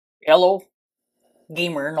Hello,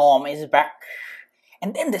 Gamer Nom is back.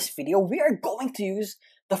 And in this video, we are going to use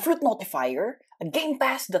the Fruit Notifier, a game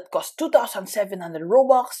pass that costs 2,700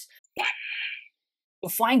 Robux, to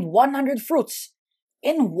find 100 fruits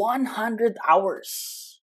in 100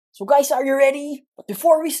 hours. So guys, are you ready? But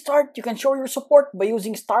before we start, you can show your support by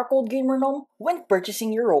using star code GamerNom when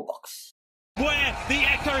purchasing your Robux. Where the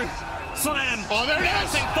echo slam. Oh, there it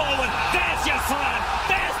is. Bouncing forward. There's your slam.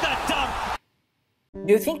 There's the dunk.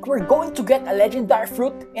 Do you think we're going to get a legendary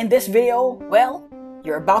fruit in this video? Well,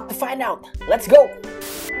 you're about to find out. Let's go!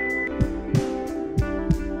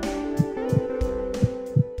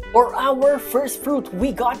 For our first fruit,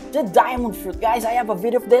 we got the diamond fruit. Guys, I have a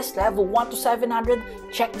video of this, level 1 to 700.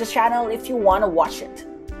 Check the channel if you want to watch it.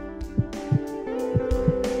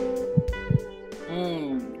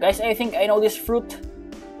 Guys, I think I know this fruit.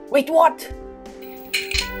 Wait, what?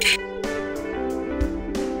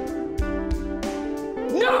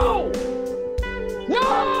 No!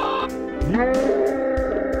 No!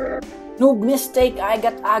 Noob mistake, I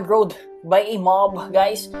got aggroed by a mob,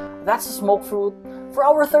 guys. That's a smoke fruit. For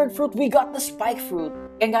our third fruit, we got the spike fruit.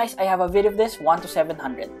 And guys, I have a video of this, 1 to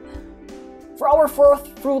 700. For our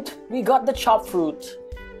fourth fruit, we got the chop fruit.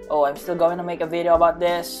 Oh, I'm still going to make a video about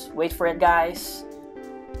this. Wait for it, guys.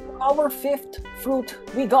 For our fifth fruit,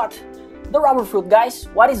 we got the rubber fruit, guys.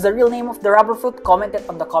 What is the real name of the rubber fruit? Comment it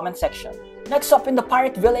on the comment section. Next up in the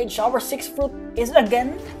pirate village, our sixth fruit is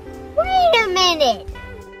again... Wait a minute!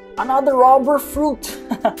 another rubber fruit.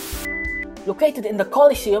 Located in the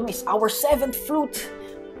Coliseum is our seventh fruit.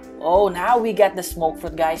 Oh, now we get the smoke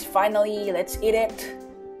fruit, guys. Finally, let's eat it.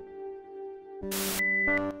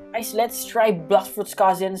 Guys, let's try Bloxfruits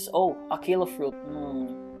cousins. Oh, a kilo fruit.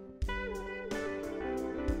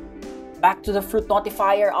 Back to the fruit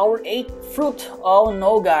notifier, our eighth fruit. Oh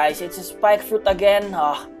no, guys, it's a spike fruit again.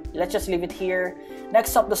 Let's just leave it here.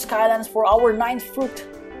 Next up, the Skylands for our ninth fruit.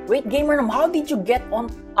 Wait, GamerNom, how did you get on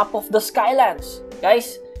top of the Skylands?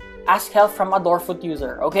 Guys, ask help from a Doorfoot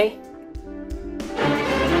user, okay?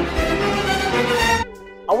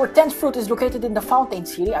 Our 10th fruit is located in the Fountain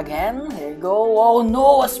City again. There you go. Oh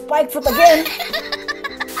no, a spike fruit again!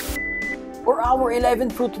 For our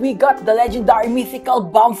 11th fruit, we got the legendary mythical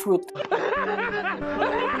bomb fruit.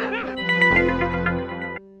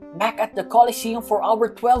 Back at the Coliseum for our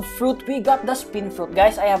 12th fruit, we got the spin fruit.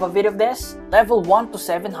 Guys, I have a video of this, level 1 to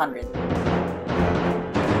 700.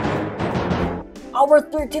 Our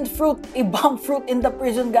 13th fruit, a bomb fruit in the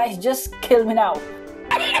prison, guys. Just kill me now.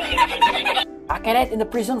 Back at it in the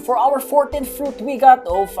prison for our 14th fruit, we got,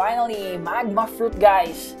 oh finally, magma fruit,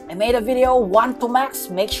 guys. I made a video 1 to max,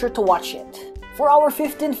 make sure to watch it. For our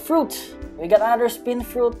 15th fruit, we got another spin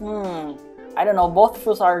fruit. I don't know, both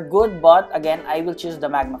fruits are good, but again, I will choose the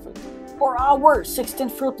magma fruit. For our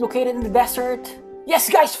 16th fruit located in the desert, yes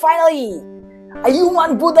guys, finally! A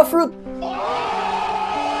human Buddha fruit!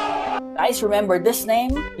 Guys, remember this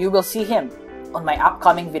name, you will see him on my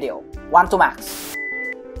upcoming video, 1 to max.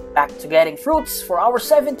 Back to getting fruits. For our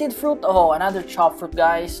 17th fruit, oh, another chop fruit,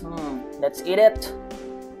 guys. Let's eat it.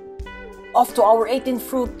 Off to our 18th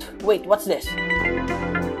fruit. Wait, what's this?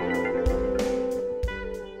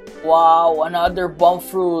 Wow, another bomb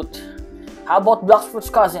fruit. How about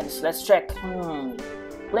Bloxfruits cousins? Let's check.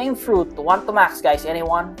 Flame fruit, 1 to max, guys.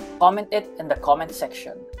 Anyone? Comment it in the comment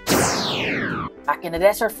section. Back in the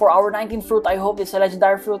desert for our 19th fruit. I hope it's a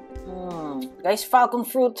legendary fruit. Guys, falcon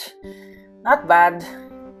fruit. Not bad.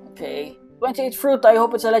 Okay. 28th fruit. I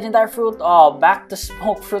hope it's a legendary fruit. Oh, back to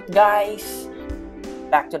smoke fruit, guys.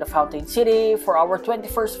 Back to the Fountain City for our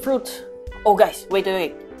 21st fruit. Oh, guys, wait.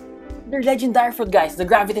 They're legendary fruit, guys. The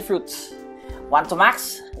gravity fruits. 1 to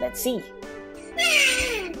max. Let's see.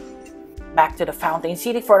 Back to the Fountain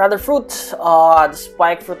City for another fruit. Oh, the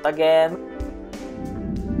spike fruit again.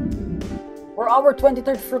 For our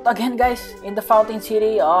 23rd fruit again, guys, in the Fountain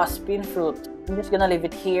City. Oh, spin fruit. I'm just gonna leave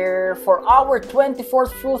it here. For our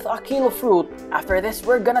 24th fruit, a kilo fruit. After this,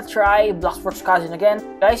 we're gonna try Bloxfruits cousin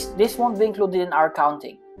again. Guys, this won't be included in our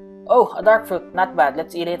counting. Oh, a dark fruit. Not bad.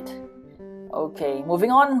 Let's eat it. Okay,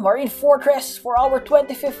 moving on. Marine Fortress for our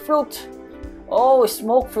 25th fruit. Oh,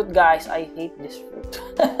 smoke fruit, guys. I hate this fruit.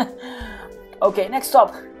 Okay, next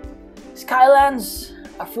up. Skylands.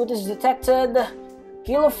 A fruit is detected.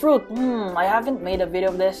 Kilo fruit. I haven't made a video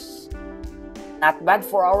of this. Not bad.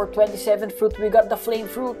 For our 27th fruit, we got the flame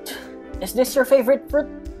fruit. Is this your favorite fruit?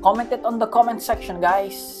 Comment it on the comment section,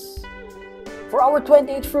 guys. For our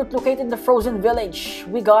 28th fruit, located in the frozen village,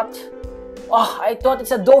 we got... Oh, I thought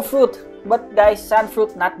it's a dough fruit. But guys, sand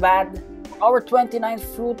fruit, not bad. Our 29th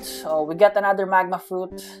fruit, oh, we got another magma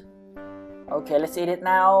fruit. Okay, let's eat it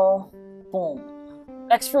now. Boom.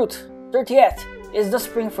 Next fruit, 30th. is the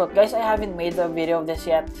spring fruit. Guys, I haven't made a video of this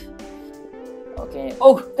yet. Okay.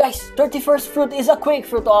 Oh, guys, 31st fruit is a quick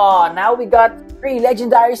fruit. Oh, now we got 3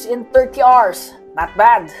 legendaries in 30 hours. Not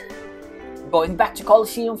bad. Going back to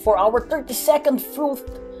Coliseum for our 32nd fruit.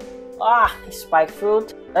 Ah, spike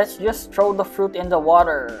fruit. Let's just throw the fruit in the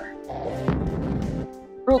water.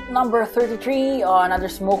 Fruit number 33. Oh, another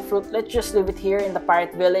smoke fruit. Let's just leave it here in the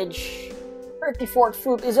pirate village. 34th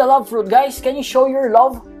fruit is a love fruit. Guys, can you show your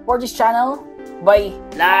love for this channel by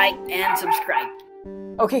like and subscribe?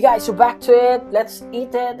 Okay guys, so back to it. Let's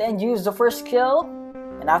eat it and use the first skill.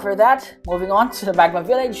 And after that, moving on to the magma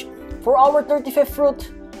village for our 35th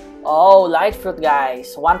fruit. Oh, light fruit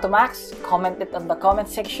guys. 1 to max? Comment it on the comment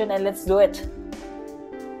section and let's do it.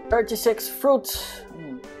 36 fruit.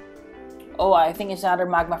 Oh, I think it's another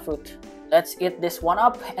magma fruit. Let's eat this one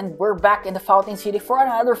up and we're back in the Fountain City for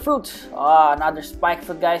another fruit. Ah, another spike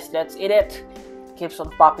fruit guys. Let's eat it. Keeps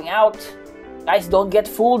on popping out. Guys, don't get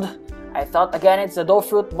fooled. I thought again it's a dough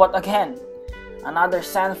fruit, but again, another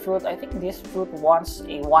sand fruit. I think this fruit wants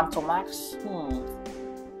a 1 to max.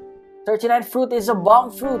 39 fruit is a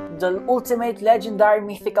bomb fruit, the ultimate legendary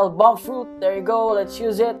mythical bomb fruit. There you go, let's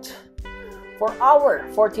use it. For our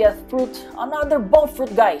 40th fruit, another bomb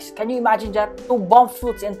fruit guys. Can you imagine that? 2 bomb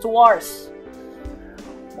fruits in 2 hours.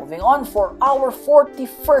 Moving on for our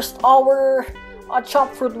 41st hour, a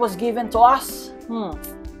chop fruit was given to us.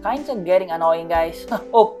 Kind of getting annoying guys.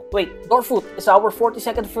 Oh wait, door fruit is our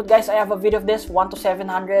 42nd fruit guys. I have a video of this, 1 to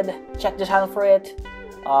 700. Check the channel for it.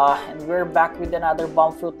 And we're back with another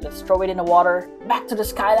bomb fruit. Let's throw it in the water. Back to the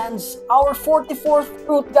Skylands. Our 44th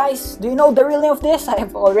fruit guys. Do you know the real name of this? I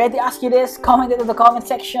have already asked you this. Comment it in the comment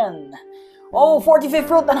section. Oh, 45th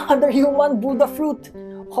fruit, another human Buddha fruit.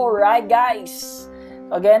 Alright guys.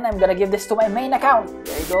 Again, I'm gonna give this to my main account.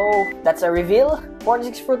 There you go. That's a reveal.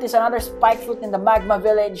 46 fruit is another spike fruit in the magma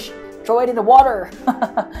village. Throw it in the water.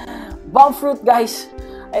 Bomb fruit, guys.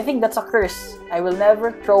 I think that's a curse. I will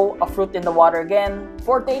never throw a fruit in the water again.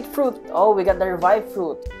 48 fruit. Oh, we got the revived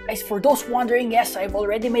fruit. Guys, for those wondering, yes, I've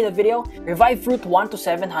already made a video. Revived fruit 1 to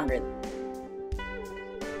 700.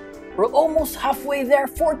 We're almost halfway there.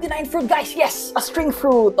 49 fruit, guys. Yes, a string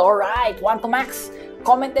fruit. Alright, 1 to max.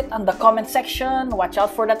 Comment it on the comment section. Watch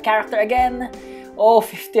out for that character again. Oh,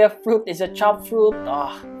 50th fruit is a chop fruit.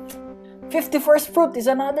 51st fruit is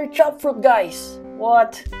another chop fruit, guys.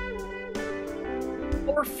 What?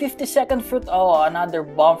 Or 52nd fruit. Oh, another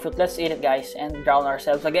bomb fruit. Let's eat it, guys, and drown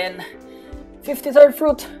ourselves again. 53rd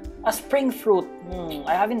fruit, a spring fruit.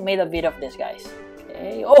 I haven't made a video of this, guys.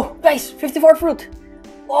 Okay. Oh, guys, 54th fruit.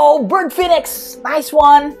 Oh, bird phoenix. Nice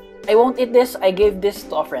one. I won't eat this. I gave this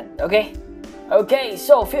to a friend. Okay. Okay,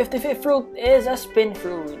 so 55th fruit is a spin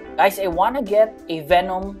fruit. Guys, I want to get a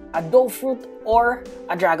venom, a dough fruit, or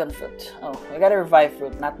a dragon fruit. Oh, we got a revive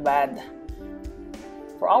fruit. Not bad.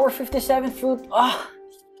 For our 57th fruit,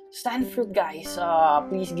 stand fruit, guys.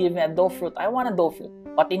 Please give me a dough fruit. I want a dough fruit.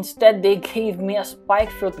 But instead, they gave me a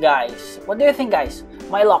spike fruit, guys. What do you think, guys?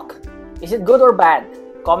 My luck. Is it good or bad?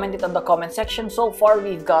 Comment it on the comment section. So far,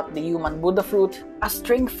 we've got the human Buddha fruit, a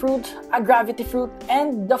string fruit, a gravity fruit,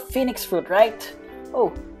 and the phoenix fruit, right?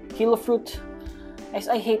 Oh, kilo fruit. Guys,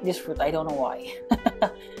 I hate this fruit. I don't know why.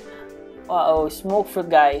 Uh-oh, smoke fruit,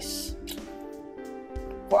 guys.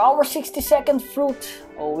 For our 62nd fruit,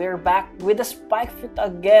 oh, we're back with the spike fruit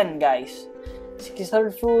again, guys.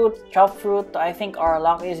 63rd fruit, chop fruit. I think our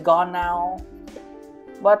luck is gone now.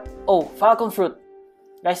 But, oh, falcon fruit.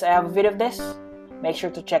 Guys, I have a video of this. Make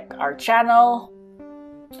sure to check our channel.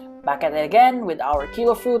 Back at it again with our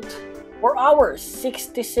kilo fruit. For our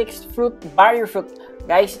 66th fruit, barrier fruit.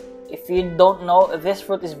 Guys, if you don't know, this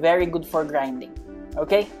fruit is very good for grinding.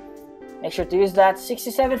 Okay? Make sure to use that.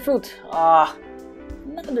 67th fruit.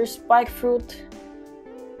 Another spike fruit.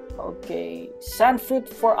 Okay. Sand fruit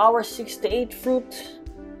for our 68th fruit.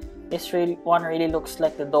 This one really looks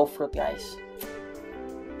like the dough fruit, guys.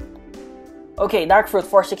 Okay, dark fruit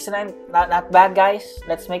for 69, not bad, guys.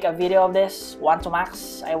 Let's make a video of this. 1 to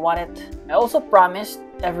max. I want it. I also promised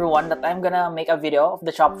everyone that I'm gonna make a video of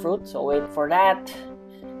the chopped fruit, so wait for that.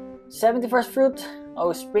 71st fruit.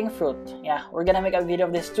 Oh, spring fruit. Yeah, we're gonna make a video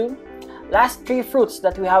of this too. Last 3 fruits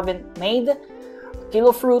that we haven't made: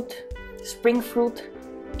 kilo fruit, spring fruit,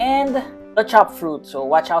 and the chopped fruit. So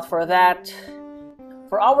watch out for that.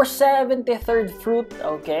 For our 73rd fruit,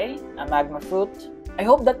 okay, a magma fruit. I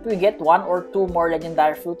hope that we get 1 or 2 more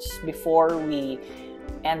legendary fruits before we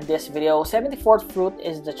end this video. 74th fruit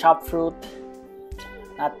is the chopped fruit.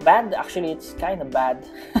 Not bad. Actually, it's kind of bad.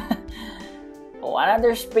 Oh,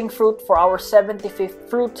 another spring fruit for our 75th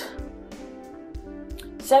fruit.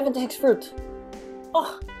 76th fruit.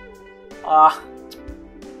 Oh.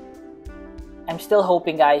 I'm still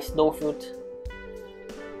hoping, guys. No fruit.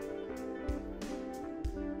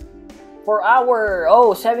 For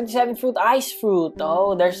our 77 fruit ice fruit.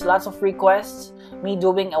 Oh, there's lots of requests. Me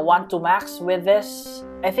doing a 1-2 max with this.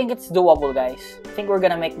 I think it's doable, guys. I think we're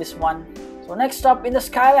gonna make this one. So next up in the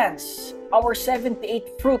Skylands, our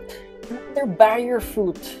 78 fruit. Another barrier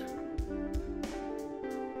fruit.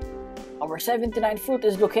 Our 79 fruit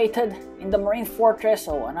is located in the Marine Fortress.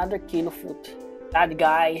 Oh, another kilo fruit. Bad,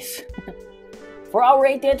 guys. For our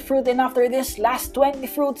 88 fruit, and after this, last 20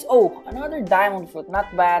 fruits. Oh, another diamond fruit.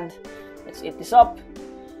 Not bad. Let's eat this up.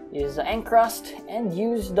 Use the encrust and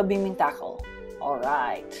use the beaming tackle.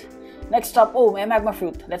 Alright. Next up, oh, may magma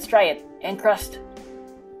fruit. Let's try it. Encrust.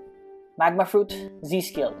 Magma fruit. Z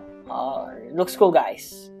skill. Looks cool,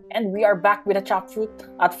 guys. And we are back with a chopped fruit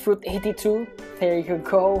at fruit 82. There you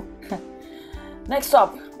go. Next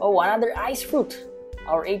up, oh, another ice fruit.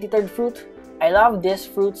 Our 83rd fruit. I love this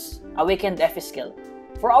fruit's awakened F skill.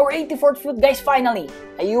 For our 84th fruit, guys, finally,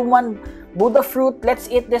 a human Buddha fruit. Let's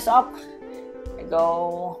eat this up. I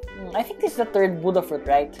go. I think this is the third Buddha fruit,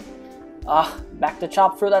 right? Back to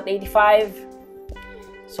chopped fruit at 85.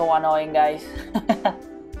 So annoying, guys.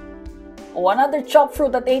 Oh, another chopped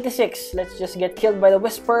fruit at 86. Let's just get killed by the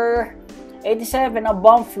Whisper. 87, a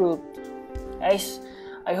bomb fruit. Guys,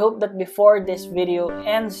 I hope that before this video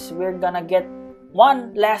ends, we're gonna get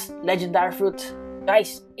one last legendary fruit.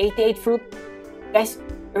 Guys, 88 fruit. Guys,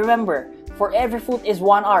 remember, for every fruit is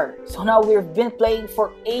 1 hour. So now we've been playing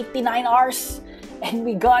for 89 hours and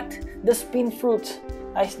we got the spin fruit.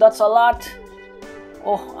 Guys, that's a lot.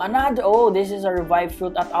 Oh, another. Oh, this is a revived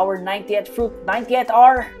fruit at our 90th fruit. 90th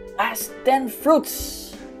hour. Last 10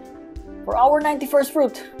 fruits. For our 91st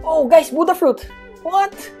fruit. Oh, guys, Buddha fruit.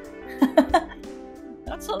 What?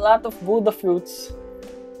 That's a lot of Buddha fruits.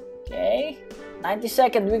 Okay.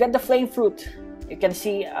 92nd, we got the flame fruit. You can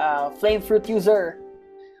see flame fruit user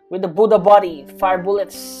with the Buddha body, fire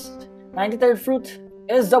bullets. 93rd fruit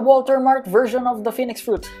is the Walter Mart version of the Phoenix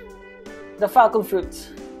fruit, the Falcon fruit.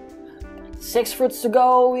 6 fruits to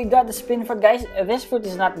go. We got the spin fruit, guys. This fruit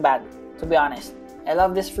is not bad, to be honest. I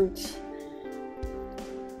love this fruit.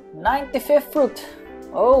 95th fruit.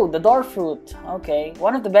 Oh, the door fruit. Okay,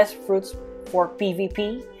 one of the best fruits for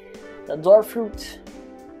PvP. The door fruit.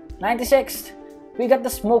 96th, we got the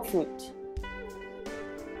smoke fruit.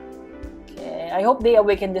 Okay, I hope they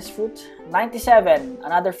awaken this fruit. 97,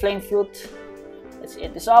 another flame fruit. Let's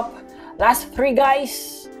eat this up. Last 3,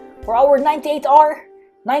 guys. For our 98R,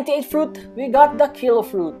 98 fruit, we got the kilo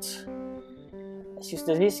fruit. Let's use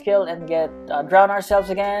the Z skill and get drown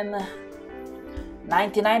ourselves again.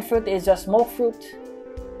 99 fruit is a smoke fruit.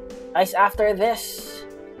 Guys, after this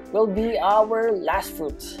will be our last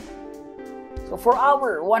fruit. So for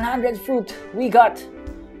our 100 fruit, we got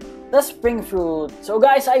the spring fruit. So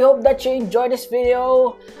guys, I hope that you enjoyed this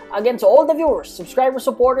video. Again, to all the viewers, subscribers,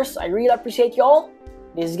 supporters, I really appreciate you all.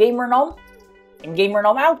 This is Gamer Nom, and Gamer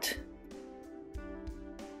Nom out.